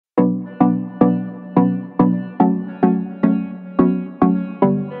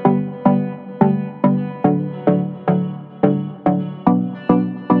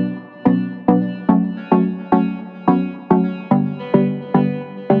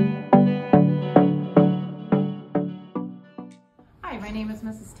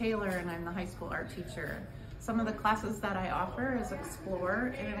is Mrs. Taylor and I'm the high school art teacher. Some of the classes that I offer is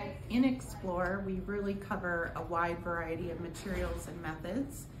Explore, and in Explore we really cover a wide variety of materials and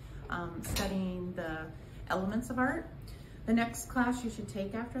methods, studying the elements of art. The next class you should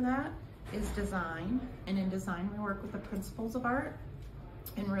take after that is Design, and in Design we work with the principles of art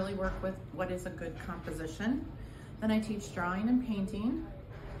and really work with what is a good composition. Then I teach Drawing and Painting.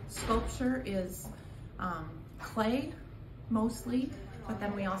 Sculpture is clay mostly, but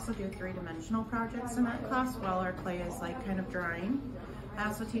then we also do three-dimensional projects in that class while our clay is like kind of drying. I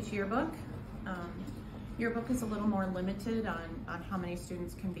also teach Yearbook. Yearbook is a little more limited on how many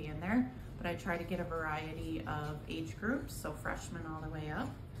students can be in there, but I try to get a variety of age groups, so freshmen all the way up.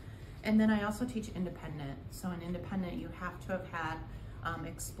 And then I also teach Independent. So in Independent you have to have had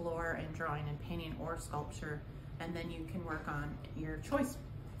Explore and Drawing and Painting or Sculpture, and then you can work on your choice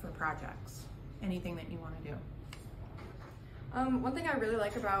for projects, anything that you want to do. One thing I really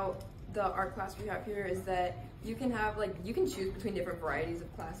like about the art class we have here is that you can have, you can choose between different varieties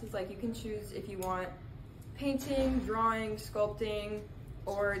of classes. Like, you can choose if you want painting, drawing, sculpting,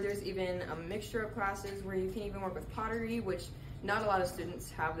 or there's even a mixture of classes where you can even work with pottery, which not a lot of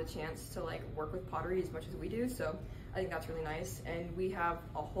students have the chance to work with pottery as much as we do. So I think that's really nice. And we have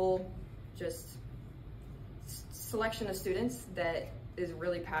a whole just selection of students that is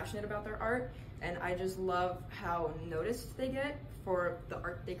really passionate about their art, and I just love how noticed they get for the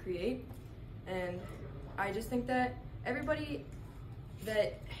art they create. And I just think that everybody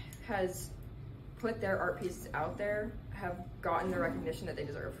that has put their art pieces out there have gotten the recognition that they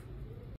deserve.